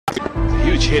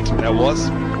huge hit that was.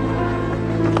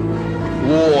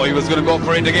 Whoa, he was going to go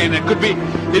for it again. It could be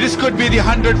the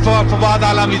 100 for Fawad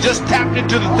Alam. He just tapped it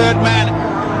to the third man.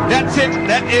 That's it.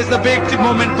 That is the big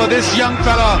moment for this young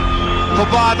fella.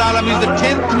 Fawad Alam is the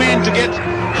 10th man to get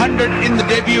 100 in the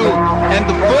debut and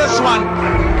the first one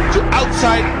to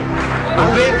outside,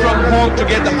 away from home to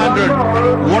get the 100.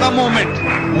 What a moment.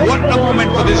 What a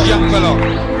moment for this young fellow.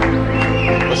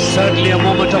 It was certainly a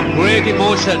moment of great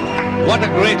emotion. What a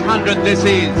great 100 this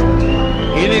is.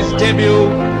 In his debut,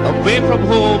 away from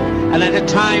home, and at a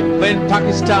time when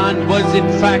Pakistan was in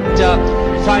fact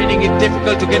finding it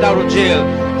difficult to get out of jail.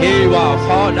 Here you are,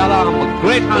 Fawad Alam, a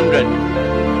great 100.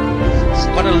 It's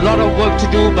got a lot of work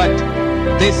to do, but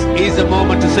this is a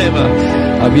moment to savor.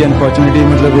 अभी unfortunately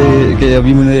मतलब कि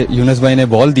अभी मैंने यूनुस भाई ने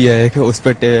ball दिया है कि उस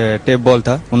पर टेप बॉल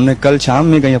था। उन्होंने कल शाम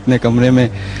में कहीं अपने कमरे में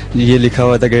ये लिखा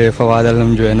हुआ था कि फवाद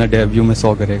आलम जो है ना डेब्यू में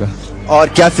 100 करेगा। और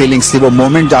क्या फीलिंग्स थी, वो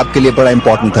मोमेंट आपके लिए बड़ा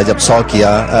इंपॉर्टेंट था जब 100 किया,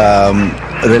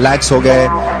 रिलैक्स हो गए?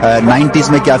 90s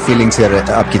में क्या फीलिंग्स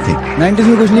आपकी थी? 90s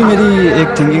में कुछ नहीं, मेरी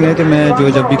एक थिंकिंग है कि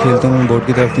मैं जब भी खेलता हूँ मैं बोर्ड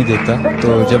की तरफ नहीं देखता।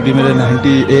 तो जब भी मेरे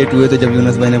 98 हुए थे, जब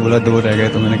यूनुस भाई ने बोला 2 रह गए,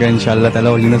 तो मैंने कहा इंशाल्लाह ताला।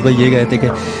 और यूनुस भाई ये कहे थे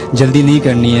कि जल्दी नहीं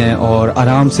करनी है और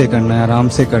आराम से करना है, आराम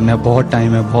से करना है, बहुत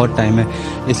टाइम है, बहुत टाइम है।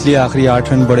 इसलिए आखिरी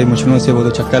 8 रन बड़े मुश्किलों से, वो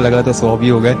तो छक्का लगा तो 100 भी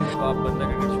हो गए।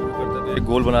 एक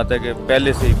गोल बनाता है कि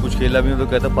पहले से ही कुछ खेला भी हो तो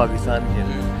कहता पाकिस्तान खेल,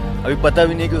 अभी पता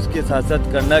भी नहीं कि उसके साथ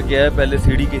साथ करना क्या है, पहले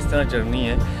सीढ़ी किस तरह चढ़नी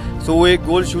है। सो वो एक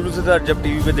गोल शुरू से था, जब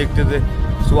टीवी पे देखते थे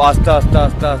सो आस्ता आस्ता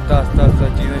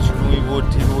चीज़ें शुरू हुई। वो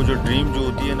ठीक, वो जो ड्रीम जो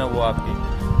होती है ना वो आपकी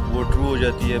वो ट्रू हो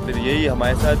जाती है। फिर यही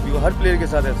हमारे साथ भी हुआ, हर प्लेयर के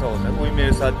साथ ऐसा होता है, वही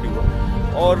मेरे साथ भी हुआ।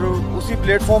 और उसी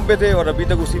प्लेटफॉर्म पे थे और अभी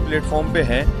तक उसी प्लेटफॉर्म पे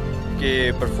हैं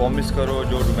कि परफॉर्मेंस करो,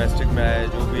 जो डोमेस्टिक में आए,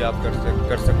 जो भी आप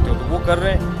कर सकते हो तो वो कर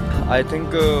रहे हैं। आई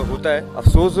थिंक होता है,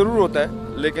 अफसोस ज़रूर होता है,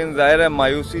 लेकिन ज़ाहिर है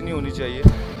मायूसी नहीं होनी चाहिए।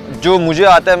 जो मुझे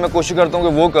आता है मैं कोशिश करता हूँ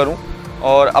कि वो करूँ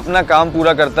और अपना काम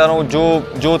पूरा करता रहूँ।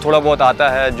 जो थोड़ा बहुत आता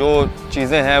है, जो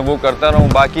चीज़ें हैं वो करता रहूँ।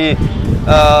 बाकी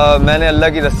मैंने अल्लाह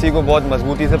की रस्सी को बहुत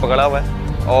मजबूती से पकड़ा हुआ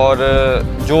है और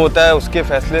जो होता है उसके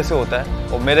फ़ैसले से होता है।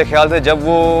 और मेरे ख्याल से जब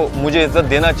वो मुझे इज़्ज़त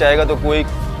देना चाहेगा तो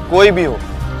कोई भी हो,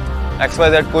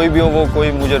 XYZ कोई भी हो, वो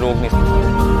कोई मुझे रोक नहीं सकता।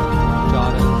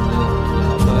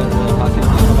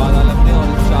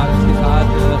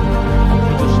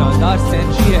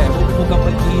 सेंचुरी है वो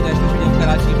मुकम्मल की नेशनल स्टेडियम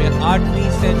कराची में 8वीं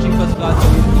सेंचुरी फर्स्ट क्लास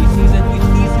की, सीजन की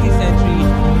 3री सेंचुरी,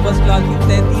 फर्स्ट क्लास की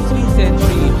 33वीं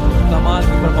सेंचुरी। कमाल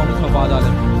की परफॉर्मेंस फवाद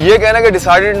आलम। ये कहना कि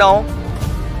डिसाइडेड ना हो,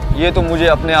 ये तो मुझे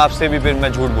अपने आप से भी फिर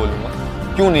मैं झूठ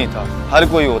बोलूँगा। क्यों नहीं था, हर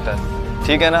कोई होता है,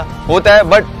 ठीक है ना, होता है।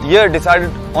 बट ये डिसाइडेड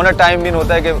ऑन अ टाइम भी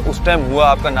होता है कि उस टाइम हुआ,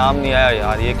 आपका नाम नहीं आया,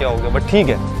 यार ये क्या हो गया, बट ठीक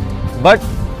है। बट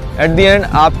एट द एंड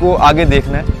आपको आगे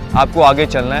देखना है, आपको आगे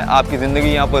चलना है। आपकी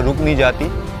ज़िंदगी यहाँ पर रुक नहीं जाती,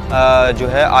 जो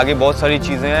है आगे बहुत सारी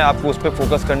चीज़ें हैं, आपको उस पर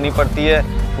फोकस करनी पड़ती है।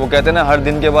 वो कहते हैं ना हर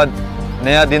दिन के बाद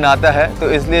नया दिन आता है, तो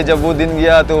इसलिए जब वो दिन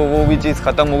गया तो वो भी चीज़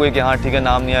ख़त्म हो गई कि हाँ ठीक है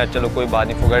नाम नहीं आया, चलो कोई बात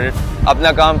नहीं, फॉरगेट इट।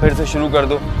 अपना काम फिर से शुरू कर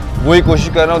दो, वही कोशिश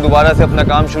कर रहा हूँ दोबारा से अपना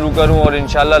काम शुरू करूँ और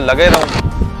इंशाल्लाह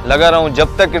लगा रहूँ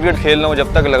जब तक क्रिकेट खेल रहा हूँ,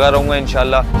 जब तक लगा रहूँगा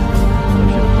इंशाल्लाह।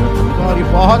 और ये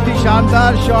बहुत ही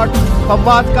शानदार शॉट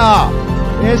फवाद का,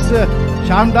 इस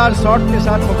शानदार शॉट के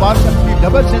साथ फवाद अपनी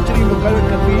डबल सेंचुरी मुकम्मल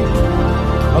कर दी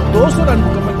और 200 रन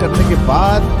मुकम्मल करने के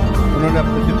बाद उन्होंने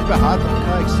अपने दिल पे हाथ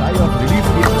रखा, एक साई ऑफ रिलीफ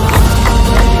दिया।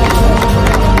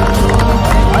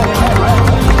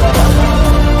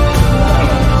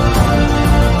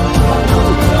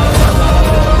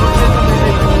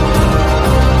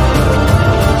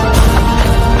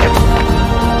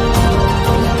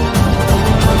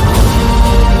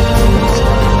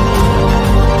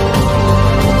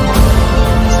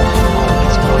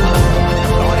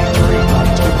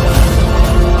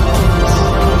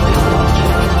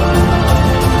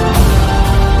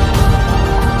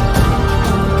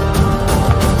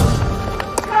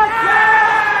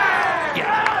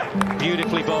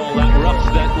 Beautifully bowled, that rough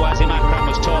that Wasim Akram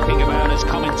was talking about has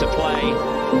come into play.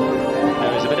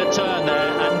 There is a bit of turn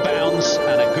there and bounce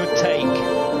and a good take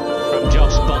from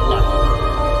Joss Butler.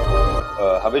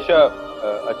 हमेशा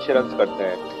अच्छे run करते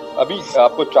हैं, अभी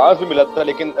आपको chance भी मिला था,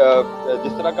 लेकिन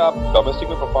जिस तरह का आप डोमेस्टिक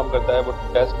में परफॉर्म करता है वो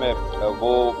टेस्ट में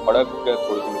वो फर्क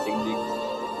थोड़ी सी मिसिंग थी।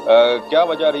 क्या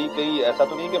वजह रही? कहीं ऐसा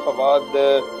तो नहीं कि फवाद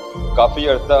काफ़ी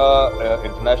अर्सा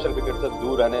इंटरनेशनल क्रिकेट से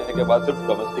दूर रहने के बाद सिर्फ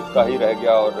डोमेस्टिक का ही रह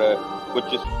गया और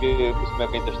कुछ इसमें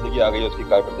कहीं तशदीगी आ गई उसकी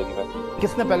कारकर्दगी में?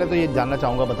 किसने पहले तो ये जानना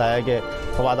चाहूँगा, बताया कि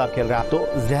फवाद आप खेल रहे हैं,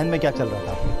 तो जहन में क्या चल रहा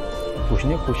था? कुछ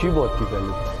नहीं, खुशी बहुत थी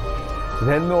पहले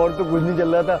जहन में, और तो कुछ नहीं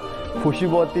चल रहा था, खुशी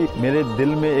बहुत थी। मेरे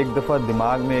दिल में एक दफ़ा,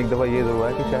 दिमाग में एक दफ़ा ये ज़रूर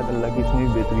है कि शायद अल्लाह की इसमें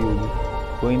भी बेहतरी होगी।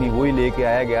 कोई नहीं, वही लेके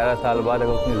आया 11 साल बाद,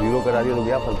 अगर उसने 0 करा दिया तो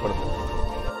क्या फर्क पड़ता है।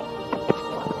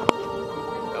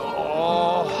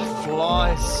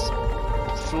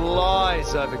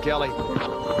 flies over Gully.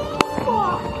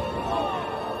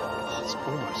 It's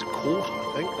almost caught,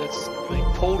 I think. That's being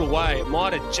pulled away. It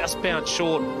might have just bounced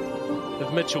short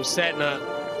of Mitchell Satner.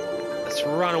 It's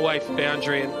run away for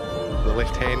boundary, and the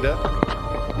left-hander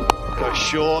goes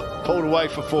short, pulled away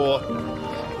for 4.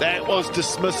 That was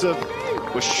dismissive.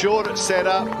 Was short, it sat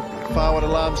up. Fawad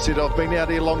Alam said, I've been out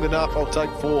here long enough, I'll take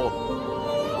 4.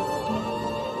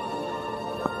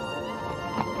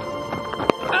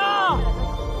 Ah!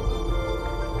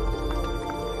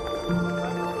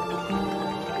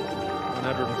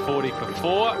 140 for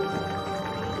 4.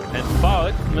 And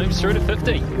Fawad moves through to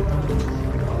 50.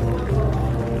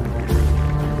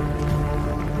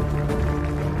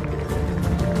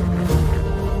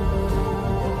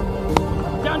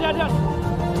 Down.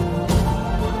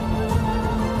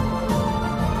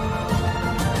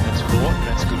 That's 4.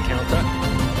 That's good counter.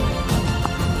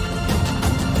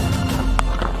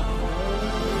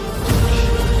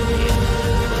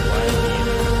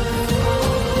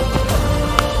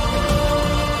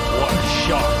 What a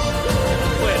shot.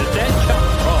 Where did that come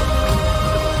from?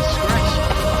 Disgrace.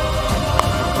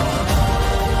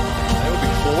 There'll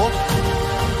be 4.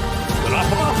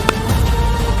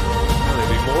 There'll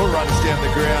be more runs down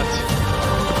the ground.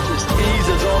 Just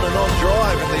eases on and on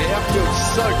drive, and the outfield's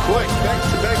so quick.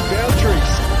 Back-to-back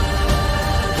boundaries.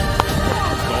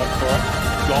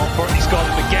 Gone for it. He's got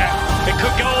in the gap. It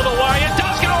could go all the way. It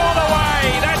does go all the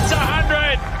way. That's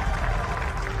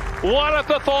 100. What a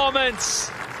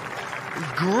performance.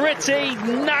 Gritty,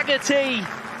 nuggety.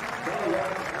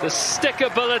 The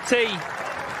stickability.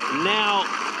 Now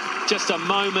just a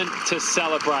moment to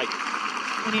celebrate.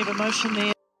 Plenty of emotion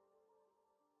there.